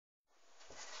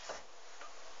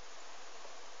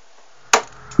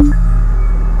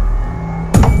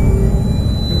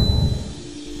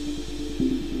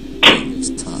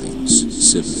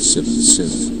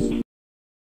Sif.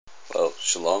 Well,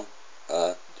 shalom.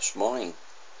 This morning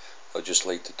I'd just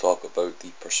like to talk about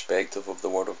the perspective of the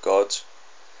Word of God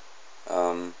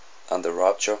and the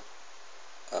rapture.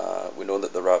 We know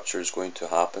that the rapture is going to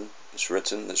happen. It's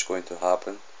written it's going to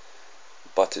happen.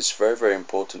 But it's very, very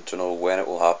important to know when it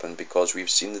will happen, because we've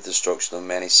seen the destruction of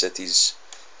many cities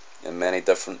and many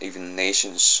different even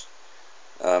nations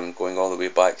going all the way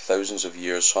back thousands of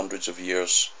years, hundreds of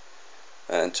years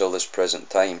until this present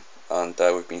time. And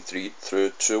we've been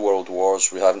through 2 world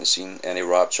wars. We haven't seen any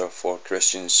rapture for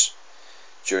Christians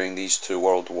during these 2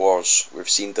 world wars. We've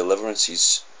seen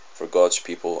deliverances for God's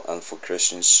people and for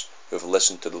Christians who have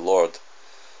listened to the Lord,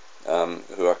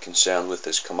 who are concerned with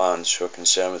His commands, who are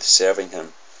concerned with serving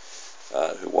Him,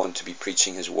 who want to be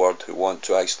preaching His word, who want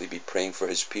to actually be praying for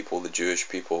His people, the Jewish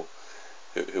people,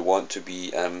 who want to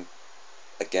be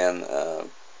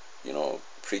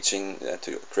preaching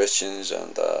to Christians,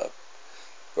 and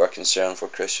who are concerned for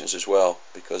Christians as well,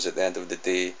 because at the end of the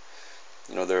day,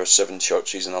 there are 7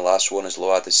 churches and the last one is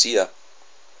Laodicea,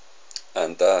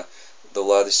 and the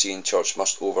Laodicean church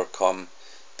must overcome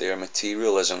their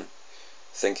materialism,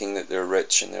 thinking that they're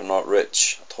rich, and they're not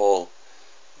rich at all.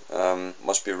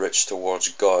 Must be rich towards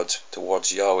God,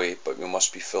 towards Yahweh, but we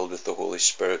must be filled with the Holy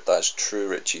Spirit. That's true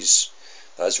riches.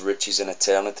 That's riches in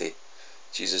eternity.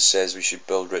 Jesus says we should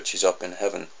build riches up in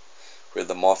heaven, where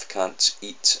the moth can't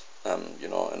eat,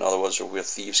 in other words, or where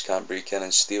thieves can't break in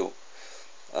and steal.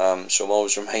 So I'm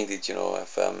always reminded,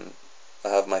 if I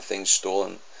have my things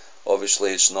stolen,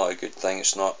 obviously it's not a good thing.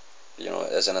 It's not,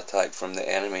 as an attack from the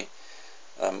enemy,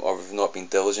 or we've not been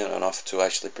diligent enough to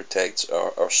actually protect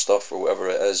our stuff or whatever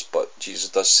it is. But Jesus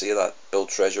does say that, build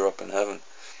treasure up in heaven.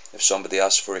 If somebody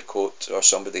asks for a coat, or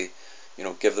somebody,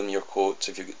 give them your coat.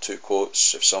 If you get 2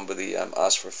 coats, if somebody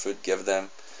asks for food, give them.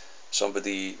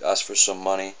 Somebody asks for some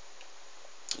money,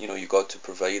 you got to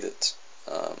provide it.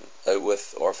 Out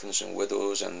with orphans and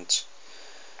widows and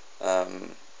the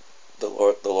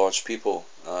Lord's people,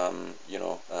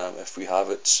 if we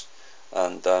have it,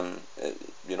 and the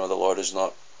Lord has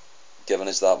not given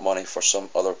us that money for some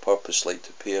other purpose, like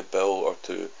to pay a bill or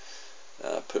to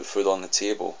put food on the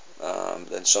table,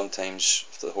 then sometimes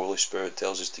if the Holy Spirit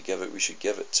tells us to give it, we should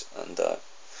give it. And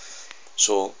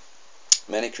so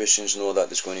many Christians know that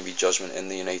there's going to be judgment in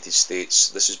the United States.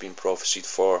 This has been prophesied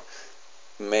for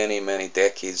many, many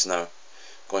decades now,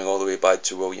 going all the way back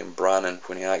to William Branham,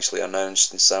 when he actually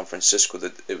announced in San Francisco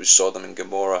that it was Sodom and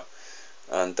Gomorrah,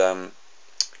 and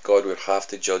God would have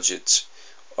to judge it,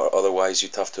 or otherwise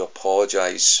He'd have to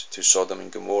apologize to Sodom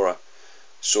and Gomorrah.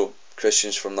 So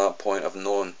Christians from that point have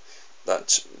known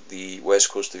that the west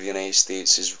coast of the United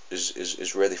States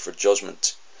is ready for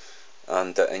judgment,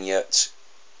 and yet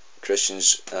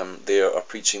Christians there are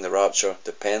preaching the rapture,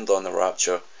 depend on the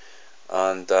rapture,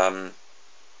 and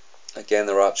again,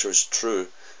 the rapture is true,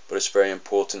 but it's very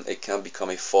important. It can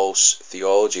become a false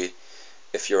theology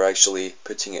if you're actually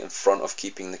putting it in front of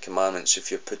keeping the commandments, if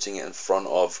you're putting it in front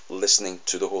of listening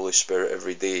to the Holy Spirit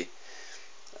every day.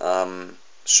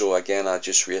 So again, I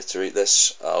just reiterate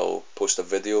this. I'll post a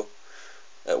video.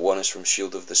 One is from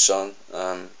Shield of the Sun.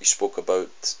 He spoke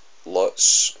about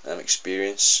Lot's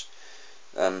experience,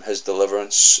 his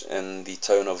deliverance in the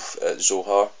town of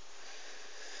Zohar,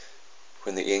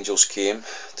 when the angels came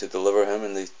to deliver him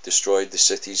and they destroyed the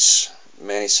cities.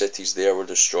 Many cities there were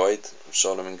destroyed,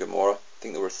 Sodom and Gomorrah. I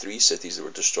think there were 3 cities that were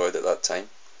destroyed at that time,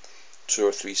 2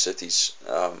 or 3 cities,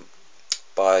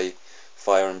 by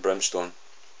fire and brimstone.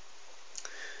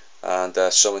 And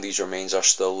some of these remains are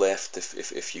still left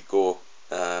if you go.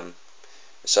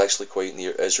 It's actually quite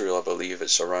near Israel, I believe.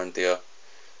 It's around there.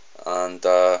 And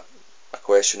a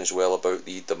question as well about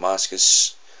the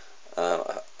Damascus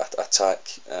attack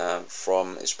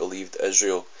from, it's believed,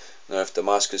 Israel. Now, if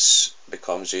Damascus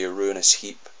becomes a ruinous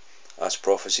heap, as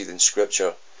prophesied in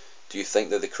Scripture, do you think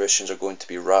that the Christians are going to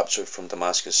be raptured from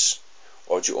Damascus,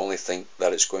 or do you only think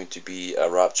that it's going to be a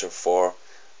rapture for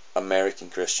American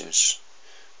Christians?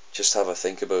 Just have a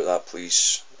think about that,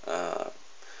 please.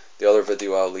 The other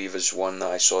video I'll leave is one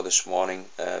that I saw this morning.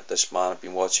 This man I've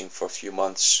been watching for a few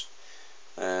months,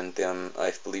 and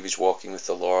I believe he's walking with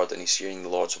the Lord, and he's hearing the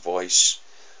Lord's voice,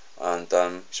 and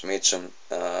he's made some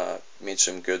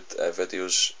good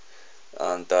videos,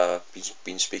 and he's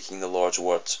been speaking the Lord's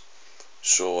word.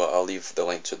 So I'll leave the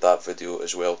link to that video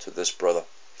as well to this brother,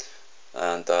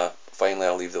 and finally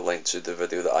I'll leave the link to the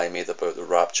video that I made about the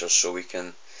rapture, so we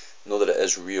can know that it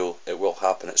is real. It will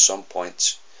happen at some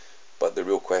point, but the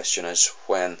real question is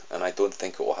when, and I don't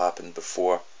think it will happen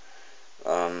before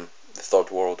the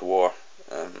 3rd World War.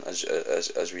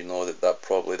 As we know that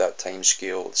probably that time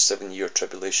scale, the 7-year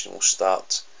tribulation will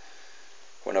start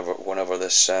whenever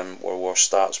this World War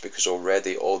starts, because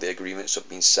already all the agreements have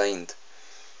been signed.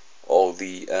 All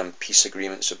the peace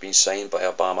agreements have been signed by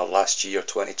Obama last year,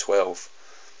 2012.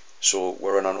 So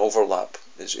we're in an overlap.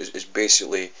 It's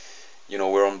basically,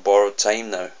 we're on borrowed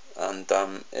time now. And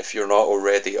if you're not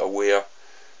already aware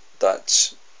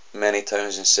that many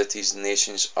towns and cities and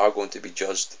nations are going to be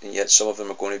judged, and yet some of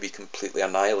them are going to be completely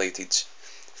annihilated.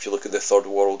 If you look at the Third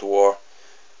World War,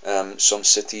 some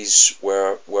cities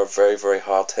were very, very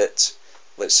hard hit.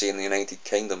 Let's say in the United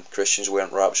Kingdom, Christians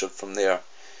weren't raptured from there.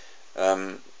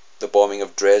 The bombing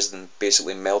of Dresden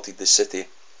basically melted the city.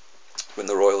 When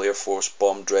the Royal Air Force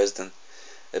bombed Dresden,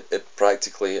 it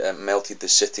practically melted the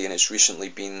city, and it's recently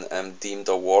been deemed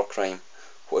a war crime.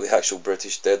 What the actual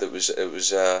British did, it was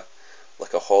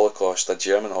like a Holocaust, a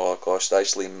German Holocaust,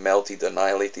 actually melted,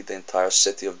 annihilated the entire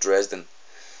city of Dresden.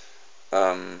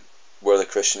 Were the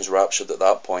Christians raptured at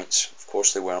that point? Of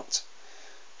course they weren't.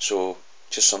 So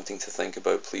just something to think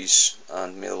about, please,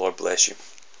 and may the Lord bless you.